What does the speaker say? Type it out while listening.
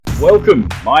Welcome,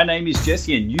 my name is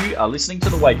Jesse and you are listening to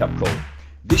The Wake Up Call.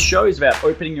 This show is about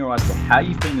opening your eyes to how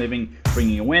you've been living,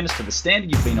 bringing awareness to the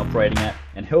standard you've been operating at,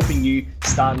 and helping you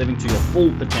start living to your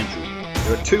full potential.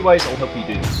 There are two ways I'll help you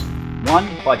do this. One,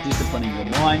 by disciplining your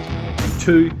mind, and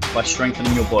two, by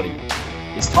strengthening your body.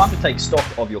 It's time to take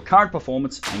stock of your current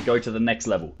performance and go to the next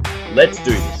level. Let's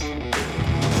do this.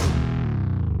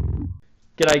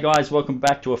 G'day guys, welcome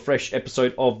back to a fresh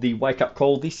episode of the Wake Up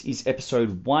Call. This is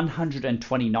episode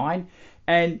 129,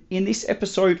 and in this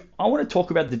episode I want to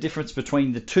talk about the difference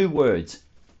between the two words,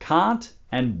 can't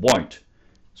and won't.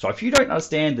 So if you don't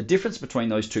understand the difference between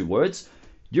those two words,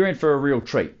 you're in for a real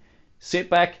treat. Sit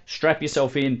back, strap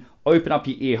yourself in, open up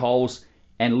your ear holes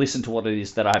and listen to what it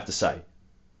is that I have to say.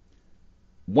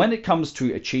 When it comes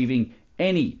to achieving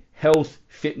any health,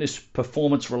 fitness,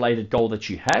 performance related goal that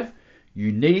you have, you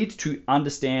need to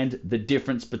understand the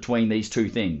difference between these two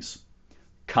things.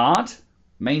 Can't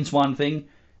means one thing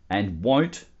and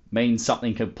won't means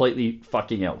something completely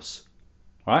fucking else.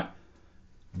 Right?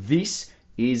 This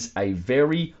is a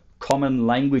very common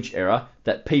language error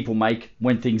that people make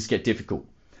when things get difficult.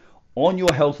 On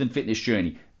your health and fitness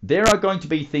journey, there are going to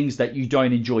be things that you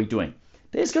don't enjoy doing.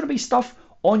 There's going to be stuff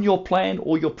on your plan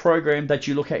or your program that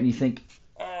you look at and you think,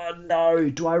 oh no,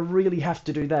 do I really have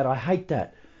to do that? I hate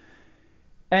that.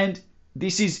 And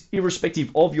this is irrespective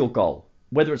of your goal,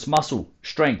 whether it's muscle,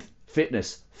 strength,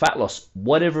 fitness, fat loss,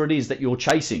 whatever it is that you're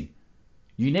chasing.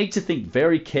 You need to think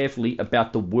very carefully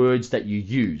about the words that you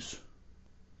use.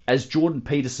 As Jordan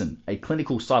Peterson, a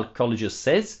clinical psychologist,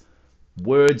 says,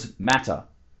 words matter.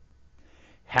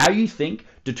 How you think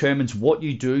determines what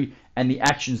you do and the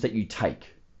actions that you take.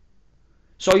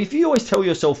 So if you always tell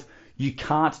yourself you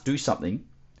can't do something,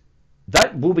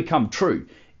 that will become true.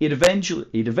 It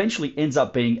eventually ends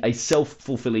up being a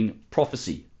self-fulfilling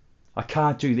prophecy. I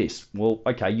can't do this. Well,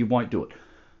 okay, you won't do it.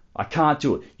 I can't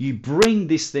do it. You bring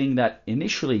this thing that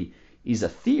initially is a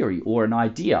theory or an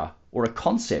idea or a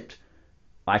concept,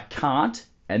 I can't,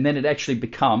 and then it actually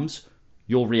becomes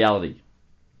your reality.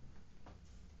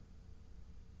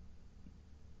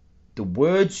 The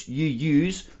words you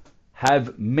use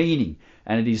have meaning,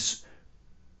 and it is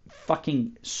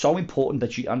fucking so important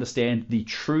that you understand the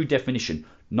true definition.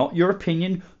 Not your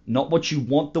opinion, not what you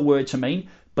want the word to mean,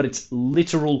 but its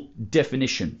literal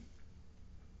definition.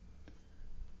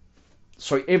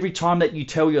 So every time that you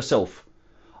tell yourself,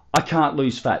 I can't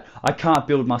lose fat, I can't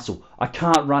build muscle, I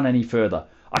can't run any further,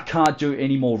 I can't do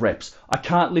any more reps, I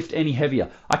can't lift any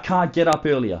heavier, I can't get up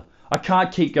earlier, I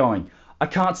can't keep going, I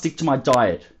can't stick to my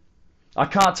diet, I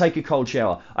can't take a cold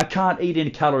shower, I can't eat in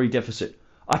a calorie deficit,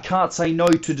 I can't say no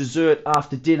to dessert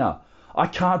after dinner, I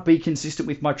can't be consistent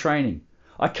with my training,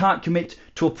 I can't commit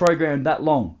to a program that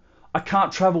long, I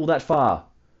can't travel that far,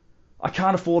 I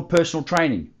can't afford personal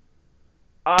training.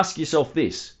 Ask yourself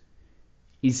this,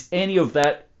 is any of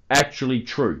that actually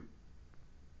true?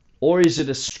 Or is it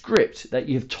a script that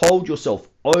you've told yourself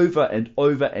over and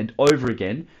over and over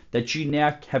again that you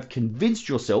now have convinced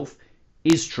yourself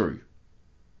is true?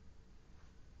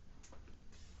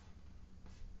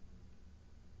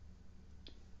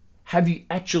 Have you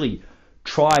actually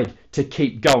tried to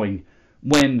keep going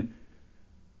when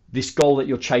this goal that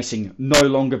you're chasing no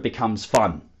longer becomes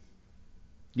fun?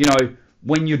 You know,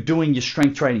 when you're doing your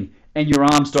strength training and your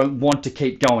arms don't want to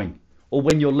keep going, or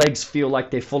when your legs feel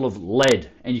like they're full of lead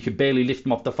and you can barely lift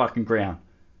them off the fucking ground.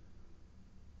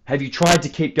 Have you tried to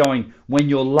keep going when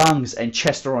your lungs and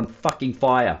chest are on fucking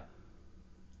fire?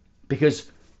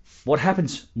 Because what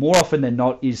happens more often than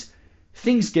not is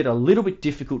things get a little bit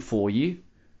difficult for you.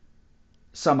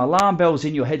 Some alarm bells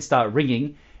in your head start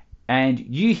ringing and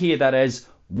you hear that as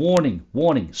warning,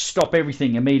 warning, stop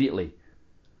everything immediately.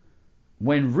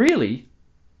 When really,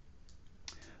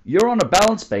 you're on a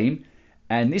balance beam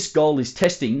and this goal is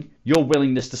testing your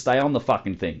willingness to stay on the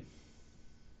fucking thing.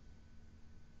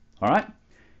 Alright?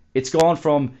 It's gone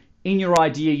from, in your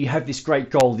idea, you have this great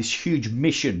goal, this huge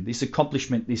mission, this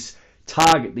accomplishment, this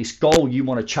target, this goal you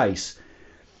want to chase.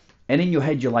 And in your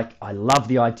head, you're like, I love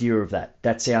the idea of that.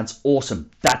 That sounds awesome.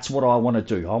 That's what I want to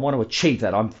do. I want to achieve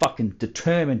that. I'm fucking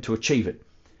determined to achieve it.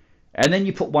 And then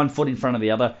you put one foot in front of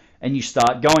the other and you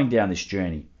start going down this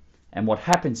journey. And what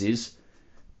happens is,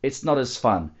 it's not as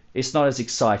fun. It's not as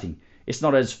exciting. It's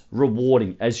not as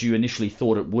rewarding as you initially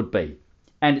thought it would be.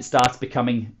 And it starts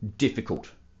becoming difficult.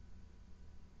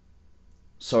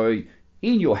 So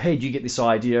in your head, you get this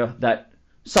idea that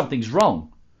something's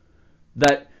wrong.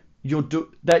 That you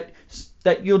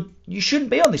shouldn't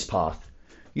be on this path.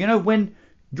 You know, when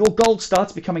your goal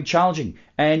starts becoming challenging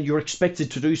and you're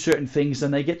expected to do certain things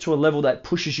and they get to a level that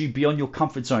pushes you beyond your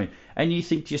comfort zone and you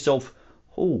think to yourself,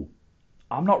 oh,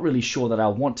 I'm not really sure that I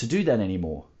want to do that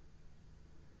anymore.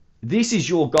 This is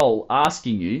your goal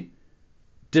asking you,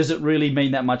 does it really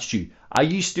mean that much to you? Are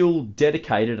you still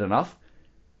dedicated enough?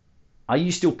 Are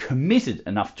you still committed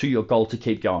enough to your goal to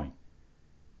keep going?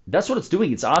 That's what it's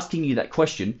doing. It's asking you that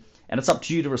question, and it's up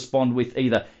to you to respond with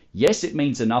either, yes, it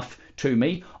means enough to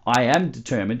me, I am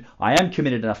determined, I am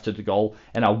committed enough to the goal,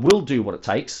 and I will do what it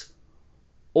takes,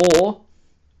 or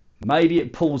maybe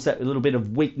it pulls that little bit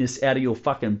of weakness out of your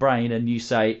fucking brain and you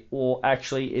say, or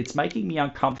actually, it's making me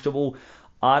uncomfortable.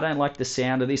 I don't like the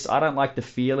sound of this. I don't like the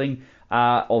feeling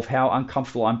of how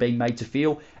uncomfortable I'm being made to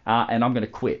feel, and I'm going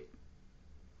to quit.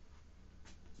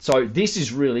 So this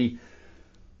is really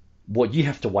what you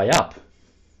have to weigh up.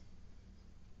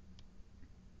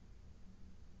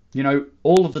 You know,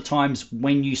 all of the times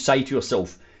when you say to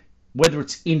yourself, whether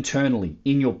it's internally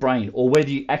in your brain or whether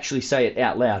you actually say it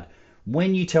out loud,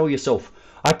 when you tell yourself,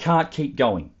 I can't keep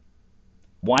going,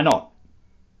 why not?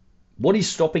 What is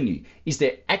stopping you? Is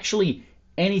there actually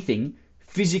anything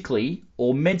physically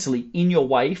or mentally in your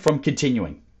way from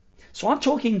continuing? So I'm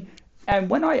talking, and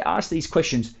when I ask these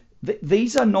questions,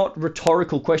 these are not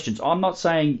rhetorical questions. I'm not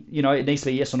saying, it needs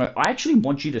to be yes or no. I actually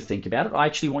want you to think about it. I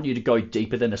actually want you to go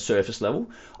deeper than a surface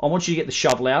level. I want you to get the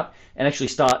shovel out and actually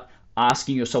start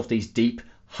asking yourself these deep,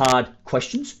 hard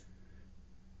questions.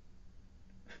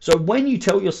 So when you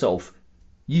tell yourself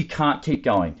you can't keep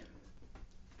going,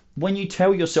 when you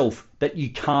tell yourself that you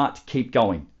can't keep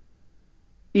going,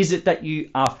 is it that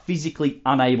you are physically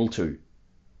unable to?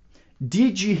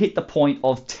 Did you hit the point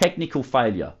of technical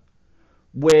failure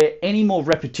where any more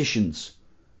repetitions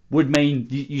would mean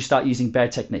you start using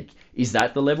bad technique? Is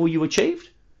that the level you achieved?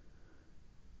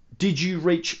 Did you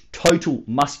reach total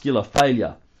muscular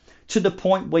failure to the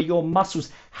point where your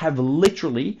muscles have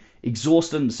literally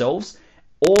exhausted themselves,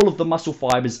 all of the muscle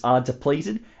fibers are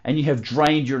depleted, and you have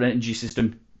drained your energy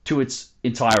system to its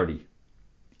entirety?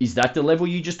 Is that the level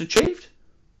you just achieved?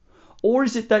 Or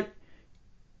is it that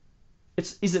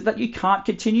you can't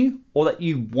continue, or that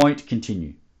you won't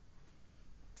continue?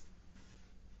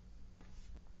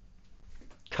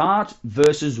 Can't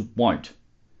versus won't.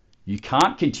 You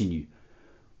can't continue.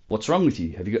 What's wrong with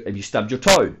you? Have you stubbed your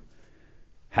toe?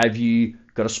 Have you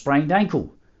got a sprained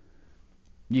ankle?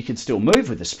 You can still move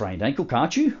with a sprained ankle,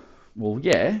 can't you? Well,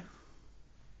 yeah.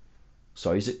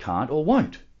 So is it can't or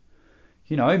won't?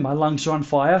 My lungs are on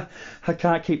fire. I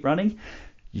can't keep running.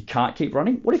 You can't keep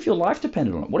running? What if your life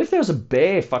depended on it? What if there was a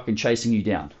bear fucking chasing you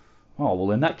down? Oh,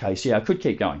 well, in that case, yeah, I could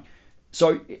keep going.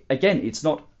 So, again, it's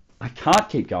not I can't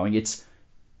keep going. It's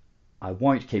I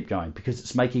won't keep going because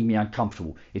it's making me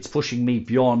uncomfortable. It's pushing me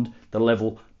beyond the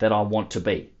level that I want to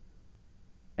be.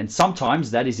 And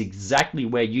sometimes that is exactly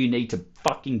where you need to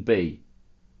fucking be.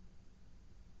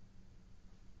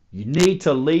 You need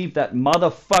to leave that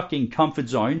motherfucking comfort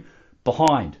zone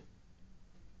behind.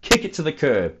 Kick it to the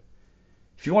curb.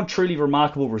 If you want truly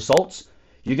remarkable results,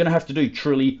 you're going to have to do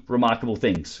truly remarkable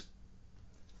things.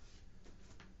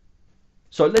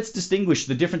 So let's distinguish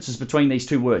the differences between these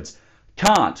two words.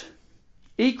 Can't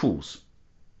equals.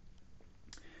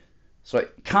 So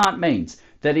can't means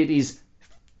that it is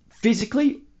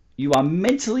physically, you are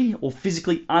mentally or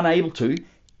physically unable to,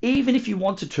 even if you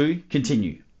wanted to,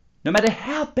 continue. No matter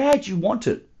how bad you want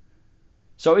it.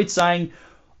 So it's saying,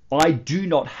 I do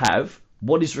not have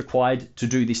what is required to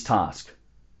do this task.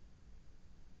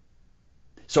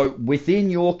 So within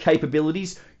your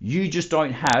capabilities, you just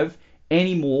don't have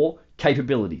any more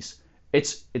capabilities.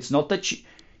 It's not that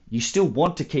you still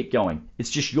want to keep going. It's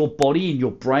just your body and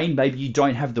your brain, maybe you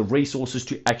don't have the resources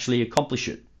to actually accomplish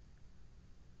it.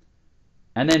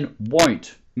 And then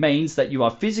won't means that you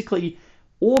are physically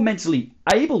or mentally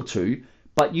able to,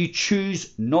 but you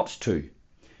choose not to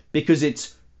because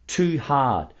it's too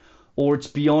hard or it's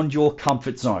beyond your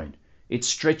comfort zone. It's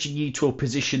stretching you to a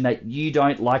position that you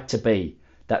don't like to be,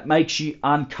 that makes you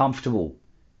uncomfortable.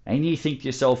 And you think to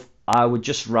yourself, I would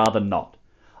just rather not.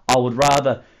 I would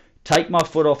rather take my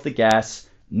foot off the gas,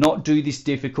 not do this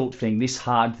difficult thing, this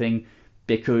hard thing,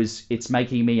 because it's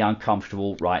making me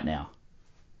uncomfortable right now.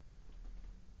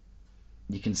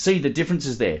 You can see the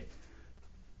differences there.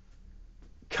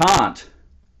 Can't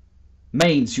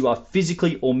means you are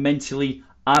physically or mentally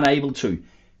unable to,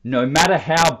 no matter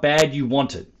how bad you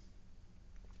want it.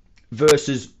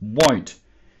 Versus won't.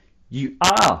 You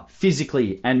are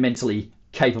physically and mentally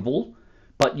capable,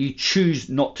 but you choose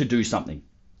not to do something.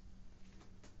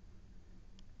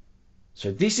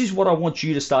 So this is what I want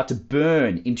you to start to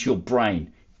burn into your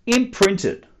brain. Imprint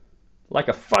it like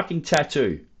a fucking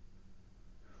tattoo.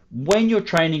 When your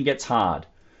training gets hard,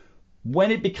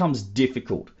 when it becomes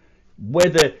difficult,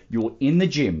 whether you're in the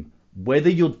gym, whether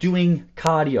you're doing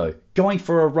cardio, going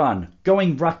for a run,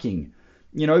 going rucking,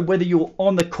 You know, whether you're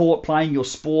on the court playing your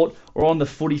sport or on the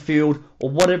footy field or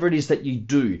whatever it is that you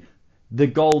do, the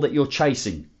goal that you're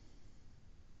chasing.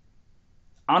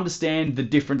 Understand the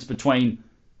difference between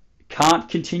can't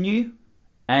continue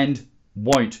and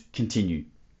won't continue.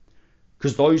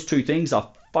 Because those two things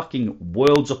are fucking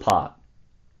worlds apart.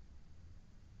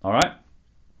 All right?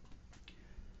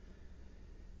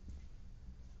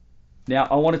 Now,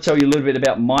 I want to tell you a little bit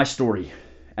about my story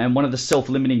and one of the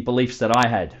self-limiting beliefs that I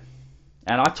had.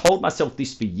 And I told myself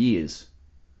this for years.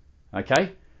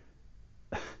 Okay?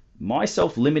 My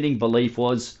self-limiting belief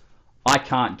was I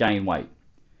can't gain weight.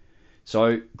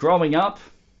 So, growing up,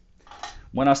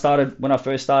 when I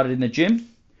first started in the gym,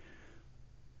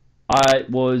 I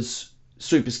was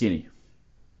super skinny.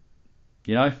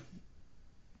 You know?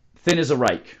 Thin as a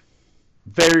rake.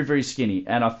 Very, very skinny.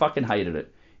 And I fucking hated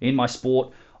it. In my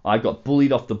sport, I got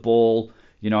bullied off the ball.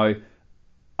 You know,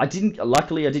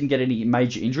 luckily I didn't get any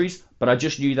major injuries, but I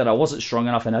just knew that I wasn't strong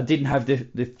enough and I didn't have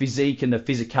the physique and the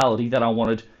physicality that I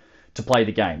wanted to play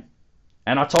the game.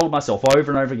 And I told myself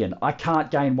over and over again, I can't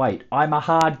gain weight. I'm a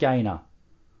hard gainer.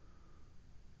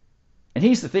 And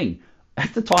here's the thing.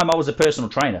 At the time, I was a personal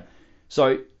trainer.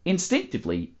 So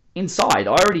instinctively, inside,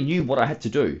 I already knew what I had to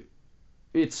do.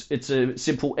 It's a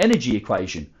simple energy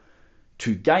equation.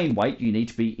 To gain weight, you need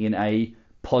to be in a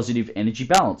positive energy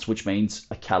balance, which means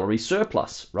a calorie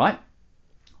surplus, right?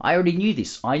 I already knew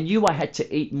this. I knew I had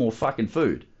to eat more fucking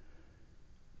food.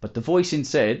 But the voice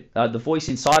inside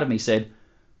of me said,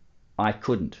 I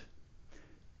couldn't.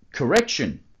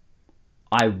 Correction,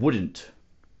 I wouldn't.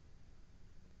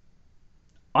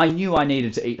 I knew I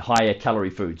needed to eat higher calorie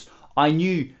foods. I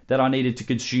knew that I needed to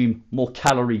consume more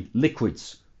calorie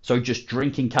liquids, so just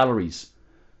drinking calories.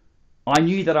 I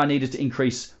knew that I needed to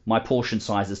increase my portion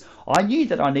sizes. I knew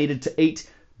that I needed to eat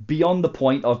beyond the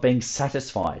point of being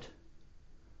satisfied.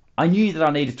 I knew that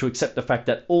I needed to accept the fact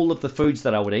that all of the foods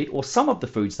that I would eat, or some of the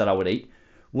foods that I would eat,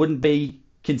 wouldn't be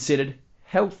considered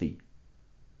healthy.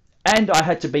 And I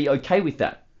had to be okay with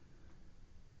that.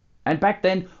 And back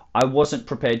then, I wasn't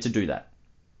prepared to do that.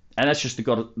 And that's just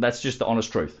the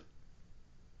honest truth.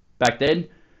 Back then,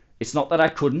 it's not that I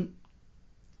couldn't.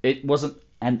 It wasn't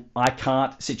an I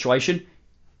can't situation.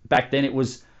 Back then, it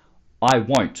was I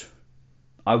won't.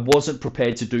 I wasn't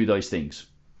prepared to do those things.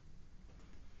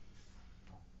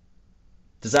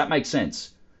 Does that make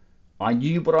sense? I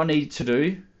knew what I needed to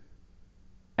do,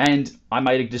 and I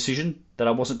made a decision that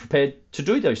I wasn't prepared to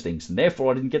do those things, and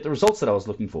therefore I didn't get the results that I was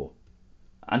looking for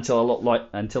until a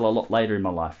lot later in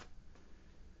my life.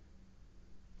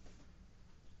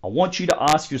 I want you to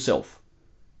ask yourself,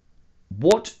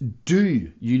 what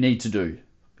do you need to do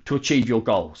to achieve your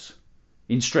goals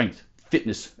in strength,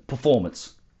 fitness,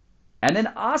 performance? And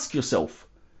then ask yourself,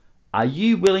 are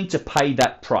you willing to pay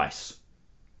that price?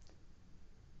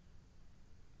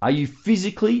 Are you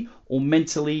physically or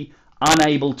mentally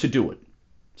unable to do it?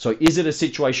 So is it a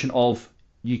situation of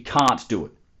you can't do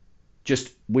it? Just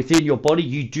within your body,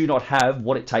 you do not have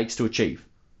what it takes to achieve?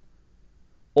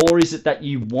 Or is it that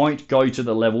you won't go to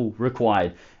the level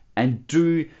required and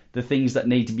do the things that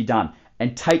need to be done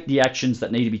and take the actions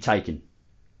that need to be taken?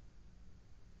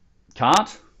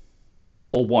 Can't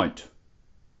or won't?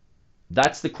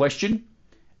 That's the question,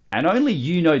 and only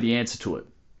you know the answer to it.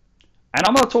 And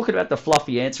I'm not talking about the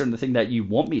fluffy answer and the thing that you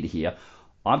want me to hear.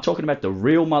 I'm talking about the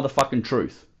real motherfucking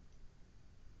truth.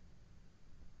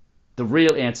 The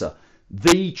real answer.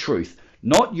 The truth.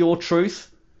 Not your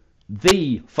truth.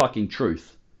 The fucking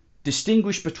truth.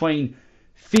 Distinguish between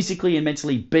physically and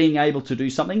mentally being able to do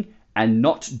something and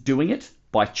not doing it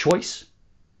by choice,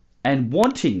 and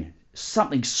wanting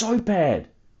something so bad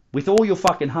with all your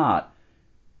fucking heart,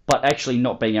 but actually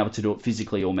not being able to do it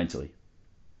physically or mentally.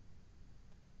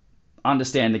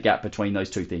 Understand the gap between those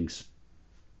two things.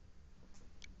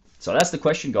 So that's the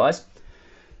question, guys.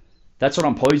 That's what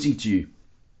I'm posing to you.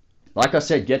 Like I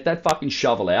said, get that fucking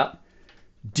shovel out,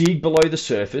 dig below the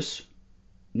surface.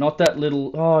 Not that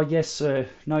little, oh, yes, sir,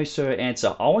 no, sir,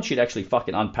 answer. I want you to actually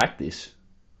fucking unpack this.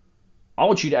 I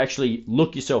want you to actually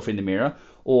look yourself in the mirror.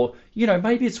 Or, you know,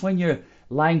 maybe it's when you're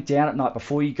laying down at night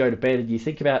before you go to bed and you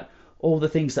think about all the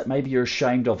things that maybe you're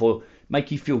ashamed of or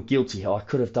make you feel guilty. Oh, I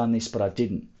could have done this, but I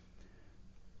didn't.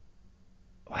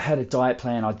 I had a diet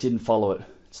plan, I didn't follow it.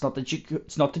 It's not that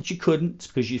you couldn't, it's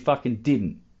because you fucking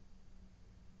didn't.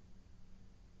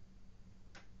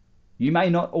 You may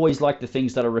not always like the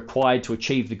things that are required to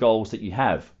achieve the goals that you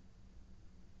have,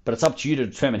 but it's up to you to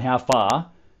determine how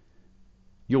far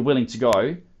you're willing to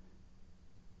go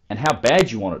and how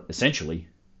bad you want it, essentially.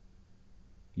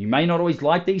 You may not always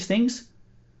like these things,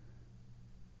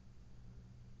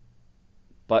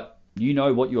 but you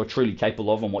know what you're truly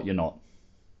capable of and what you're not.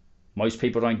 Most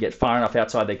people don't get far enough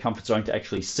outside their comfort zone to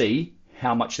actually see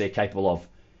how much they're capable of.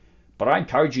 But I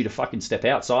encourage you to fucking step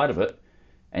outside of it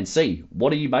and see,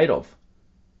 what are you made of?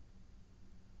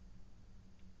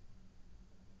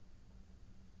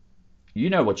 You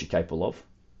know what you're capable of.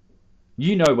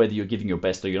 You know whether you're giving your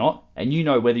best or you're not, and you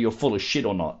know whether you're full of shit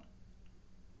or not.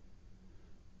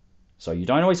 So you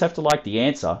don't always have to like the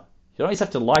answer. You don't always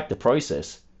have to like the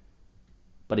process.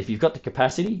 But if you've got the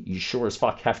capacity, you sure as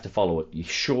fuck have to follow it. You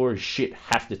sure as shit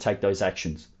have to take those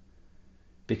actions.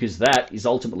 Because that is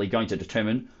ultimately going to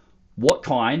determine what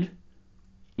kind,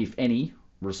 if any,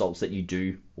 results that you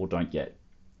do or don't get.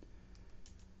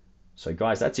 So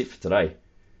guys, that's it for today.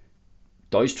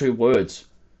 Those two words,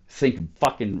 think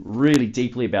fucking really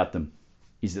deeply about them.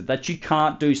 Is it that you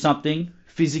can't do something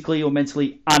physically or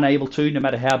mentally unable to, no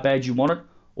matter how bad you want it?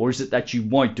 Or is it that you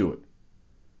won't do it?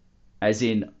 As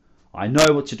in, I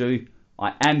know what to do,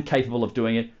 I am capable of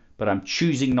doing it, but I'm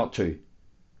choosing not to.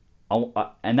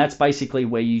 And that's basically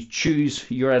where you choose,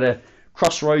 you're at a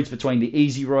crossroads between the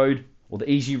easy road or the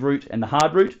easy route and the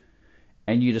hard route,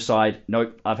 and you decide,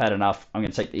 nope, I've had enough, I'm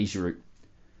going to take the easy route.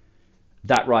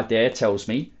 That right there tells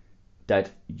me that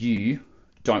you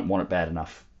don't want it bad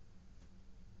enough.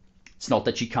 It's not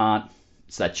that you can't,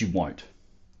 it's that you won't.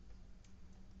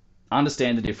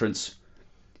 Understand the difference.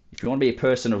 If you want to be a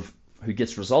person who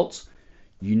gets results,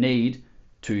 you need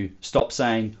to stop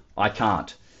saying, I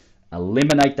can't.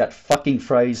 Eliminate that fucking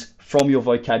phrase from your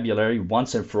vocabulary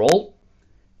once and for all,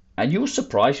 and you'll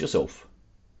surprise yourself.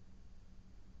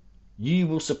 You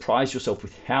will surprise yourself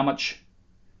with how much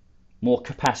more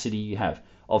capacity you have,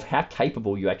 of how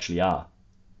capable you actually are.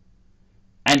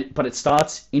 But it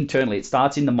starts internally, it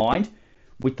starts in the mind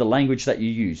with the language that you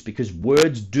use, because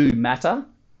words do matter,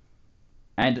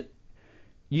 and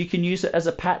you can use it as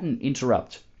a pattern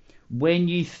interrupt. When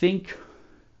you think,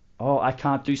 oh, I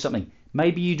can't do something,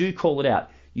 maybe you do call it out.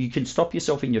 You can stop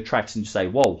yourself in your tracks and say,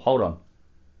 whoa, hold on.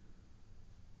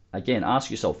 Again,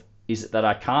 ask yourself, is it that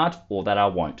I can't or that I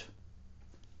won't?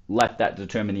 Let that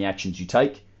determine the actions you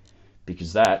take,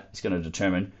 because that is going to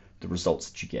determine the results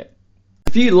that you get.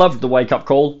 If you loved the Wake Up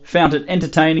Call, found it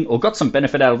entertaining, or got some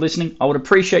benefit out of listening, I would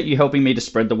appreciate you helping me to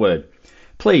spread the word.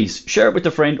 Please share it with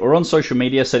a friend or on social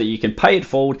media so that you can pay it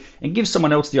forward and give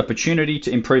someone else the opportunity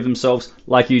to improve themselves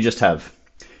like you just have.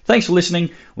 Thanks for listening.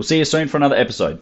 We'll see you soon for another episode.